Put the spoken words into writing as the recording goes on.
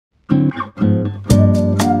Hey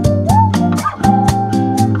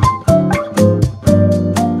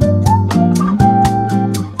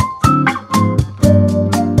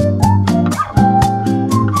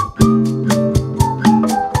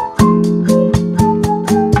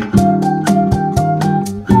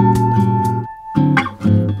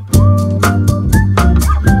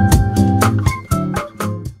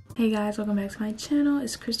guys, welcome back to my channel.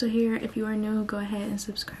 It's Crystal here. If you are new, go ahead and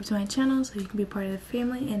subscribe to my channel so you can be part of the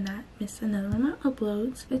family and not miss another one of my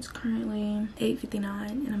uploads. It's currently 8:59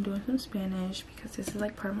 and I'm doing some Spanish because this is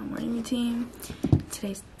like part of my morning routine.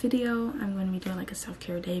 Today's video, I'm going to be doing like a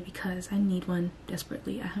self-care day because I need one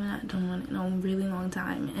desperately. I have not done one in a really long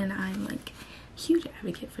time and I'm like huge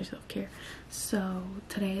advocate for self-care. So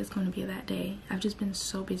today is going to be that day. I've just been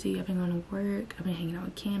so busy. I've been going to work, I've been hanging out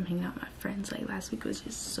with Kim, hanging out with my friends. Like last week was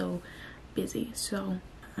just so busy, so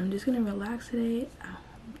I'm just gonna relax today. I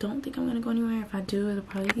don't think I'm gonna go anywhere. If I do, it'll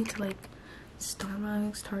probably be to like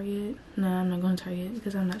Starbucks, Target. No, I'm not going to Target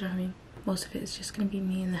because I'm not driving. Most of it is just gonna be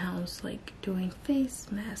me in the house like doing face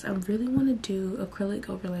masks. I really want to do acrylic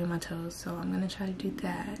overlay on my toes, so I'm gonna try to do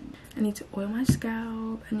that. I need to oil my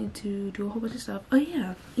scalp. I need to do a whole bunch of stuff. Oh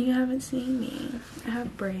yeah, you haven't seen me. I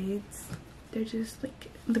have braids. They're just like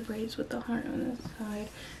the braids with the heart on the side.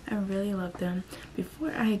 I really love them.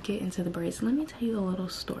 Before I get into the braids, let me tell you a little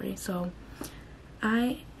story. So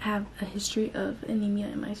I have a history of anemia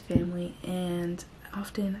in my family, and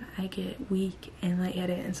often I get weak and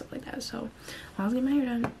lightheaded and stuff like that. So when I was getting my hair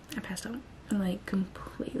done, I passed out. I like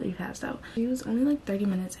completely passed out. It was only like 30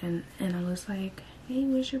 minutes in and I was like, hey,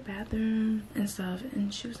 where's your bathroom and stuff?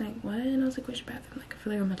 And she was like, what? And I was like, where's your bathroom? Like, I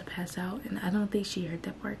feel like I'm about to pass out. And I don't think she heard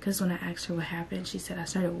that part because when I asked her what happened, she said I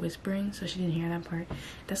started whispering, so she didn't hear that part.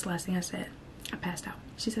 That's the last thing I said. I passed out.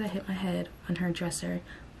 She said I hit my head on her dresser,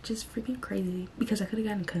 which is freaking crazy because I could have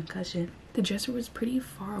gotten a concussion. The dresser was pretty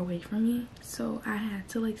far away from me, so I had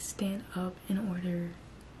to like stand up in order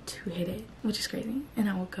to hit it, which is crazy. And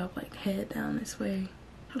I woke up like head down this way.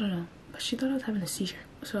 I don't know, but she thought I was having a seizure.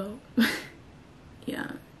 So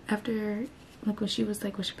yeah, after like when she was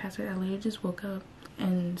like, when she passed away, I literally just woke up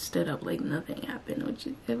and stood up like nothing happened, which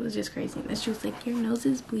it was just crazy. And she was like, your nose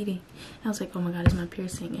is bleeding. And I was like, oh my god, it's my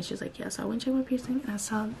piercing. And she was like, yeah. So I went and checked my piercing and I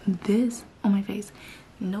saw this on my face.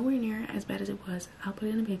 Nowhere near as bad as it was. I'll put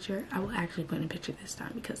it in a picture. I will actually put in a picture this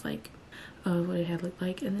time because like of what it had looked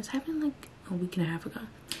like. And this happened like a week and a half ago.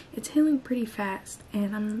 It's healing pretty fast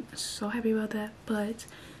and I'm so happy about that. But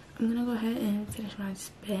I'm gonna go ahead and finish my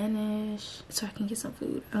Spanish so I can get some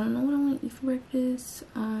food. I don't know what I want to eat for breakfast.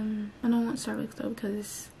 I don't want Starbucks though,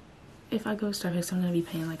 because if I go to Starbucks I'm gonna be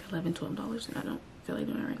paying like $11-12 and I don't feel like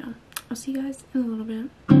doing it right now. I'll see you guys in a little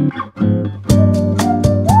bit.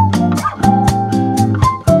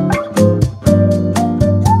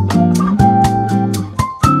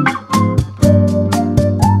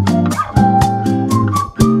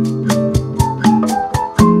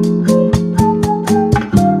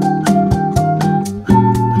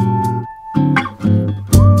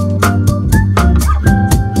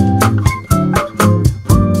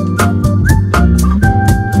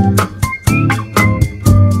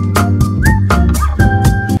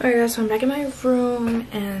 So I'm back in my room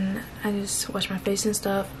and I just washed my face and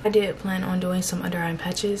stuff. I did plan on doing some under eye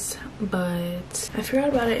patches, but I forgot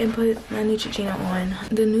about it and put my Neutrogena on.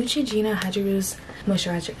 The Neutrogena Hydro Boost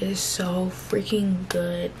moisturizer is so freaking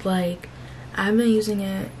good. Like, I've been using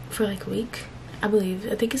it for like a week, I believe.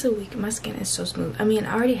 I think it's a week. My skin is so smooth. I mean,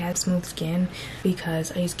 I already had smooth skin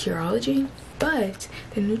because I use Curology, but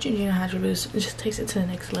the Neutrogena Hydro Boost just takes it to the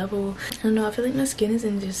next level. I don't know, I feel like my skin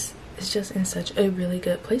is just in such a really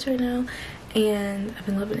good place right now and I've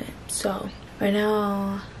been loving it. So right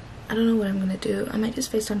now I don't know what I'm gonna do. I might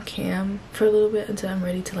just FaceTime Cam for a little bit until I'm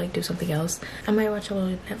ready to like do something else. I might watch a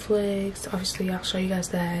little Netflix, obviously I'll show you guys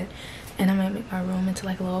that, and I might make my room into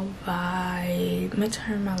like a little vibe. I might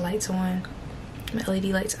turn my lights on, my LED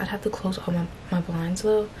lights. I'd have to close all my blinds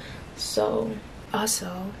though. So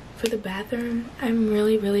also for the bathroom, I'm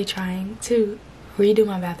really trying to redo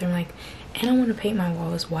my bathroom, like, and I want to paint my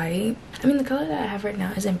walls white. I mean, the color that I have right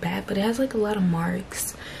now isn't bad, but it has like a lot of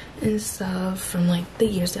marks and stuff from like the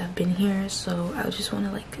years that I've been here, so I just want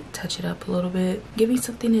to like touch it up a little bit, give me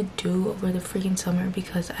something to do over the freaking summer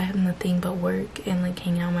because I have nothing but work and like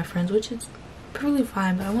hanging out with my friends, which is perfectly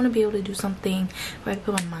fine, but I want to be able to do something where I can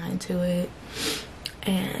put my mind to it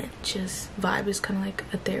and just vibe. Is kind of like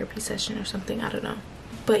a therapy session or something, I don't know.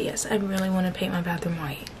 But yes, I really want to paint my bathroom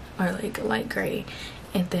white or like light gray,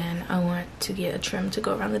 and then I want to get a trim to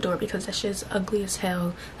go around the door because that shit's ugly as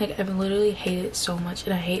hell. Like, I literally hate it so much,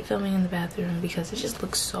 and I hate filming in the bathroom because it just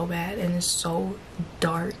looks so bad and it's so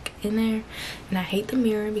dark in there. And I hate the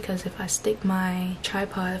mirror because if I stick my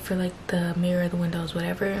tripod for like the mirror, the windows,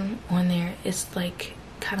 whatever on there, it's like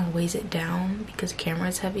kind of weighs it down because the camera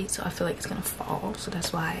is heavy, so I feel like it's gonna fall. So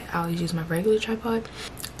that's why I always use my regular tripod.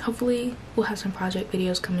 Hopefully we'll have some project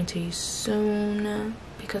videos coming to you soon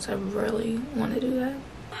because I really want to do that.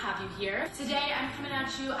 Have you here. Today I'm coming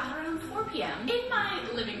at you at around 4 p.m. in my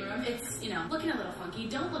living room. It's, you know, looking a little funky.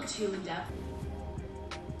 Don't look too in depth.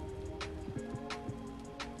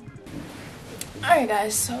 Alright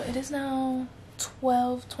guys, so it is now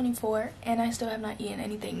 12:24 and I still have not eaten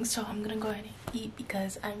anything, so I'm gonna go ahead and eat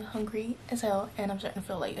because I'm hungry as hell and I'm starting to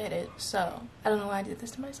feel lightheaded. So I don't know why I did this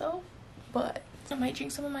to myself, but I might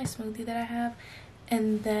drink some of my smoothie that I have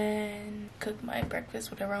and then cook my breakfast,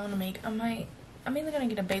 whatever I want to make. I'm either gonna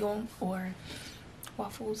get a bagel or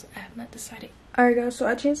waffles. I have not decided. Alright guys, so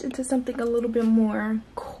I changed into something a little bit more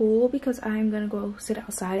cool because I'm gonna go sit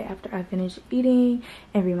outside after I finish eating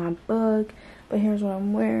and read my book. But here's what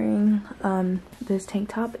I'm wearing. This tank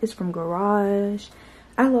top is from Garage.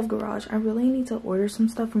 I love Garage. I really need to order some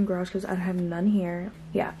stuff from Garage because I have none here.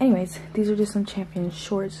 Yeah, anyways, these are just some Champion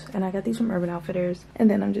shorts and I got these from Urban Outfitters. And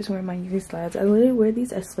then I'm just wearing my UV slides. I literally wear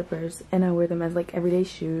these as slippers and I wear them as like everyday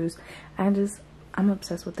shoes. I'm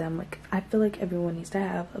obsessed with them. Like, I feel like everyone needs to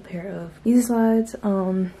have a pair of UV slides.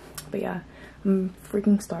 But yeah, I'm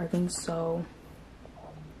freaking starving, so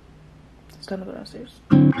it's time to go downstairs.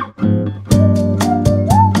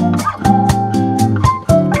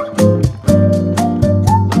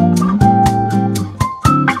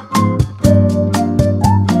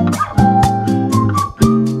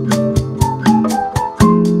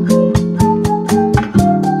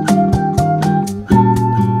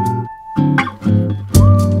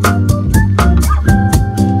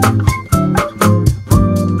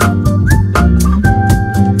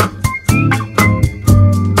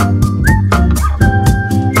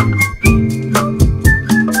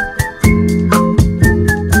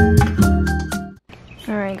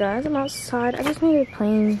 Guys, I'm outside. I just made a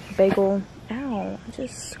plain bagel. Ow, I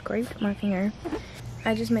just scraped my finger.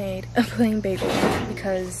 I just made a plain bagel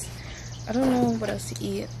because I don't know what else to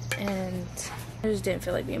eat and I just didn't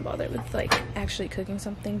feel like being bothered with like actually cooking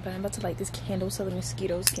something. But I'm about to light this candle so the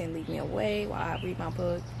mosquitoes can leave me away while I read my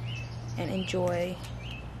book and enjoy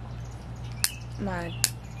my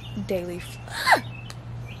daily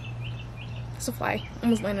it's a fly.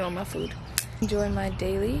 Almost landed on my food. Enjoy my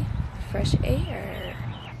daily fresh air.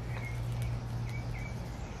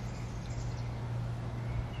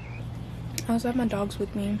 I also have my dogs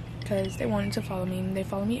with me because they wanted to follow me. They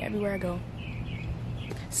follow me everywhere I go.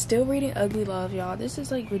 Still reading Ugly Love, y'all. This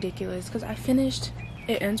is like ridiculous because I finished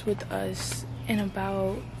It Ends With Us in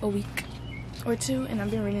about a week or two and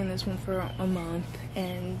I've been reading this one for a month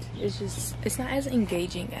and it's not as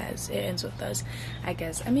engaging as It Ends With Us, I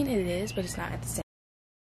guess. I mean, it is, but it's not at the same.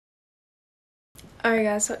 Alright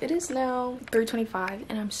guys, so it is now 3:25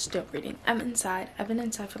 and I'm still reading. I'm inside. I've been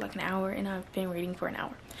inside for like an hour and I've been reading for an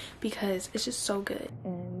hour because it's just so good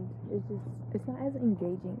and it's not as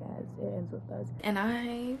engaging as It Ends With Us. And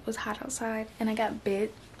I was hot outside and I got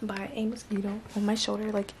bit by a mosquito on my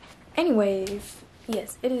shoulder. Like, anyways,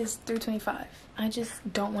 yes, it is 3:25. I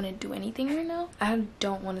just don't want to do anything right now. I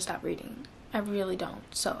don't want to stop reading. I really don't.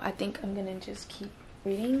 So I think I'm gonna just keep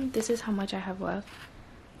reading. This is how much I have left.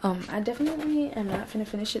 I definitely am not gonna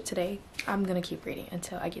finish it today. I'm gonna keep reading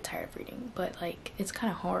until I get tired of reading, but like it's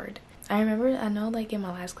kind of hard. I know like in my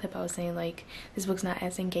last clip I was saying like this book's not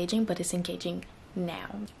as engaging, but it's engaging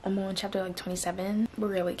now. I'm on chapter like 27. We're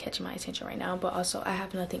really catching my attention right now, but also I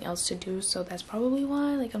have nothing else to do, so that's probably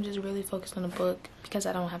why like I'm just really focused on the book because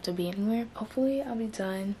I don't have to be anywhere. Hopefully I'll be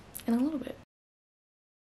done in a little bit.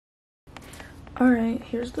 Alright,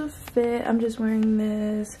 here's the fit. I'm just wearing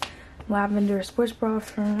this lavender sports bra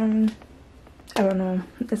from, I don't know,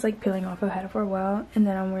 it's like peeling off. I've had it for a while. And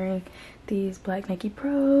then I'm wearing these black Nike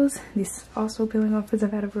Pros. These also peeling off because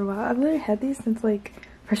I've had it for a while. I've literally had these since like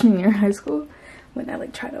freshman year in high school when I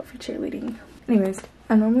like tried out for cheerleading. Anyways,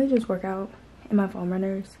 I normally just work out in my foam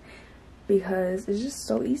runners because it's just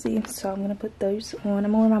so easy. So I'm gonna put those on.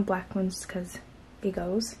 I'm gonna wear my black ones because it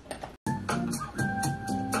goes.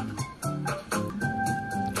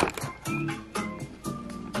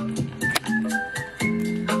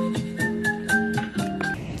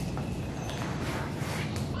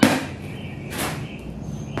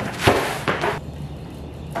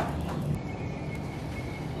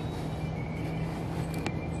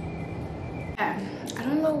 I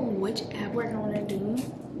don't know which ab work I want to do.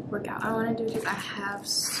 workout I want to do because I have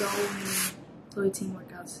so many Louis team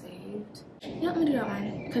workouts saved. Yeah, I'm gonna do that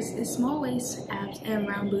one because it's small waist, abs, and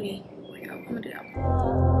round booty workout. I'm gonna do that one.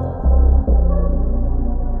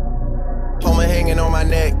 Puma hanging on my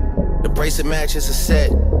neck, the bracelet matches a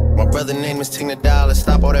set. My brother name is Tina Dollar,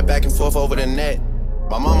 stop all that back and forth over the net.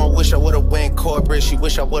 My mama wish I would've went corporate, she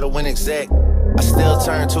wish I would've went exec. I still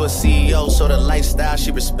turn to a CEO, so the lifestyle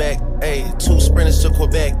she respect. Hey, 2 sprinters to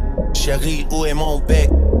Quebec, Cherie, où est mon bec?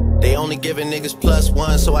 They only giving niggas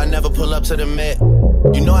 +1, so I never pull up to the Met.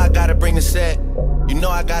 You know I gotta bring the set, you know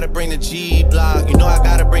I gotta bring the G block, you know I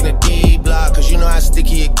gotta bring the D block, cause you know how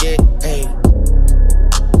sticky it get, hey.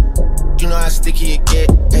 You know how sticky it get,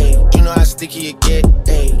 ayy. You know how sticky it get,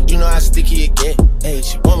 ayy. You know how sticky it get, ayy.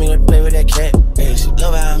 She want me to play with that cat, ayy. She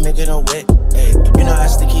love how I make it on wet, ayy. You know how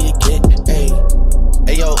sticky it get, ayy.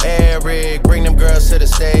 Hey yo, Eric, bring them girls to the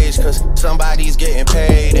stage, cause somebody's getting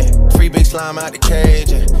paid. And free big slime out the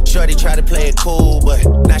cage. And shorty tried to play it cool, but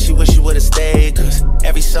now she wish she would've stayed. Cause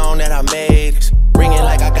every song that I made is ringing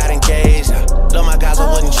like I got engaged. I love my guys,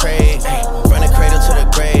 I wouldn't trade. Ay, from the cradle to the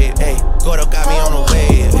grave. Ay, Gordo got me on the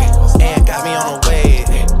wave. And got me on the wave.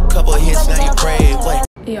 Ay, couple of hits, now you brave. Wait.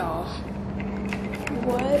 Y'all,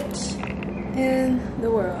 what in the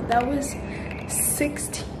world? That was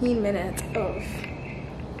 16 minutes of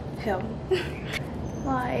hell.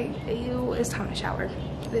 Like, it's time to shower.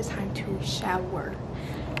 It's time to shower.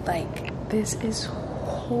 Like, this is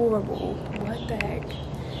horrible. What the heck?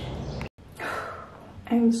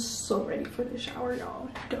 I'm so ready for the shower, y'all.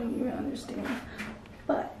 Don't even understand.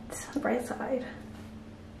 But the bright side,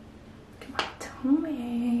 come on, tell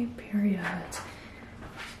me, period.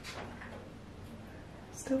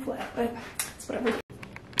 Still flat, but it's whatever.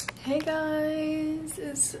 Hey guys,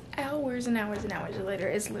 it's hours and hours and hours later.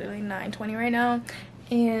 It's literally 9:20 right now,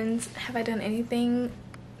 and have I done anything?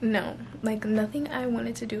 No, like nothing I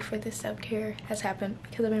wanted to do for this self-care has happened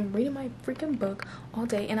because I've been reading my freaking book all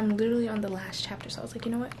day and I'm literally on the last chapter. So I was like,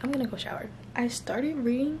 you know what, I'm gonna go shower. I started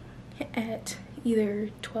reading at either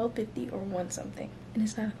 12:50 or 1 something, and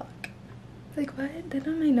it's 9 o'clock. Like, what? That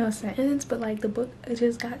don't make no sense. But like, the book, it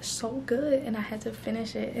just got so good and I had to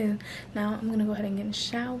finish it. And now I'm gonna go ahead and get in the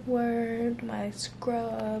shower, do my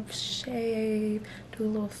scrub, shave, do a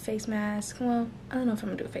little face mask. Well, I don't know if I'm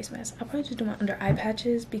gonna do a face mask. I'll probably just do my under eye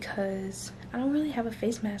patches because I don't really have a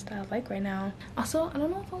face mask that I like right now. Also, I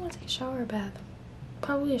don't know if I want to take a shower or a bath.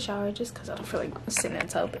 Probably a shower, just because I don't feel like sitting in a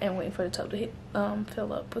tub and waiting for the tub to hit,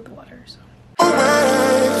 fill up with water. So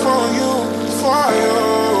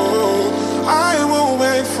I will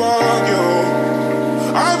wait for you.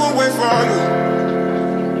 I will wait for you.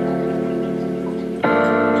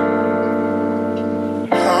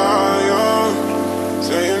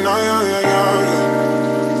 Saying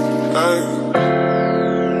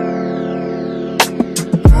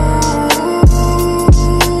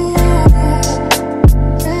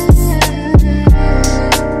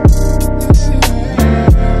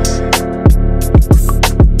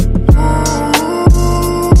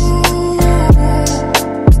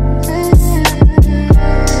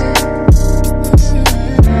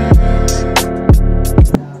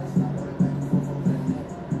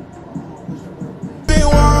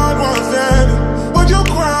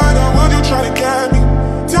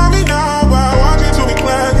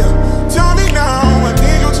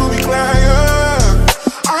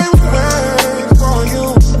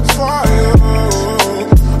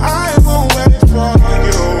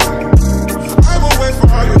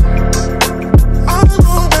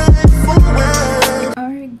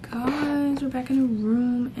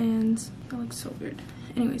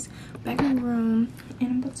anyways, back in the room, and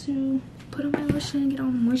I'm about to put on my lotion, get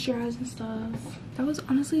on moisturize and stuff. That was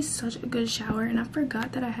honestly such a good shower, and I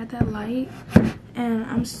forgot that I had that light, and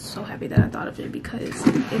I'm so happy that I thought of it because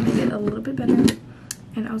it made it a little bit better.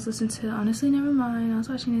 And I was listening to Honestly Nevermind, I was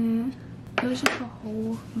watching it. It was just a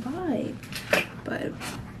whole vibe. But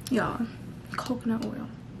y'all, coconut oil,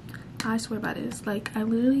 I swear by this. Like, I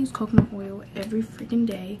literally use coconut oil every freaking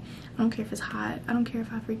day. I don't care if it's hot, I don't care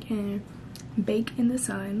if I freaking bake in the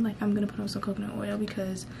sun. Like, I'm gonna put on some coconut oil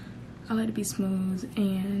because I like to be smooth,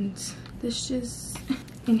 and this just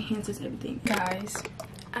enhances everything. Guys,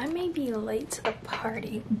 I may be late to the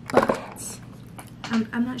party, but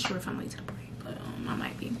I'm not sure if I'm late to the party, but I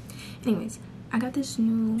might be. Anyways, I got this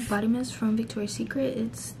new body mist from Victoria's Secret.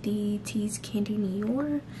 It's the Tease Candy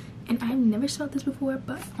Noir, and I've never smelled this before,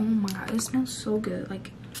 but oh my god, it smells so good.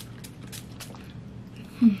 Like,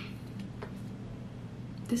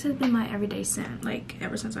 this has been my everyday scent, like,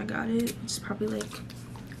 ever since I got it. It's probably like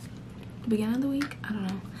the beginning of the week, I don't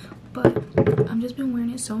know, but I've just been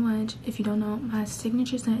wearing it so much. If you don't know, my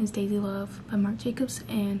signature scent is Daisy Love by Marc Jacobs,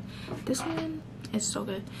 and this one is so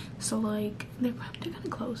good. So like they're kind of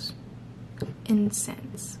close in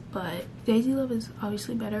scents, but Daisy Love is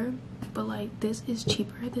obviously better, but like this is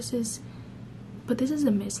cheaper. This is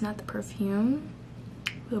the mist, not the perfume.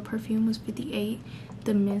 The perfume was 58,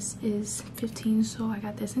 the mist is 15, so I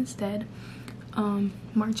got this instead.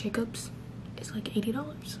 Marc Jacobs is like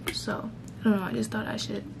 $80, so I don't know, I just thought I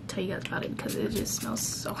should tell you guys about it because it just smells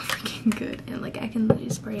so freaking good, and like I can literally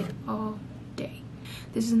spray it all day.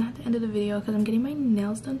 This is not the end of the video because I'm getting my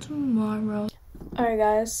nails done tomorrow. Alright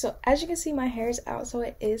guys, so as you can see, my hair is out, so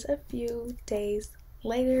it is a few days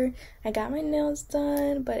later. I got my nails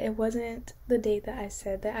done, but it wasn't the date that I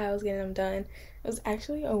said that I was getting them done. It was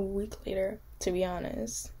actually a week later, to be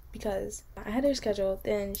honest, because I had to reschedule,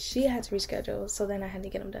 then she had to reschedule, so then I had to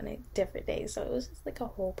get them done at different days. So it was just like a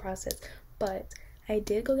whole process. But I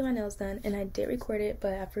did go get my nails done, and I did record it,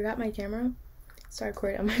 but I forgot my camera, so I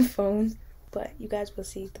recorded on my phone. But you guys will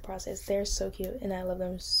see the process. They're so cute, and I love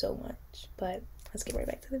them so much. But let's get right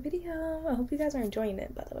back to the video. I hope you guys are enjoying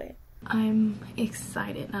it, by the way. I'm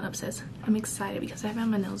excited, not obsessed. I'm excited because I haven't had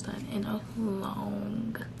my nails done in a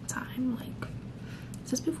long time, like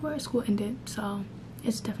since before school ended, so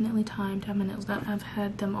it's definitely time to have my nails done. I've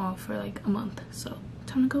had them off for like a month, so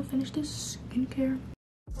time to go finish this skincare.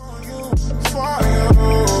 For you,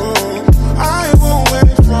 I will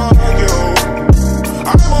wait for you. I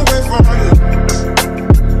will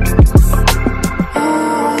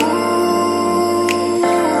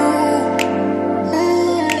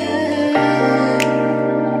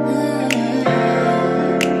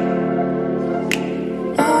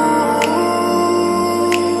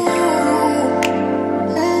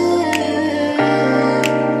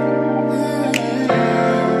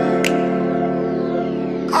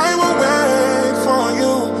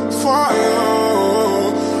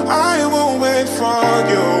wait for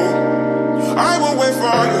you. I will wait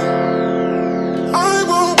for you.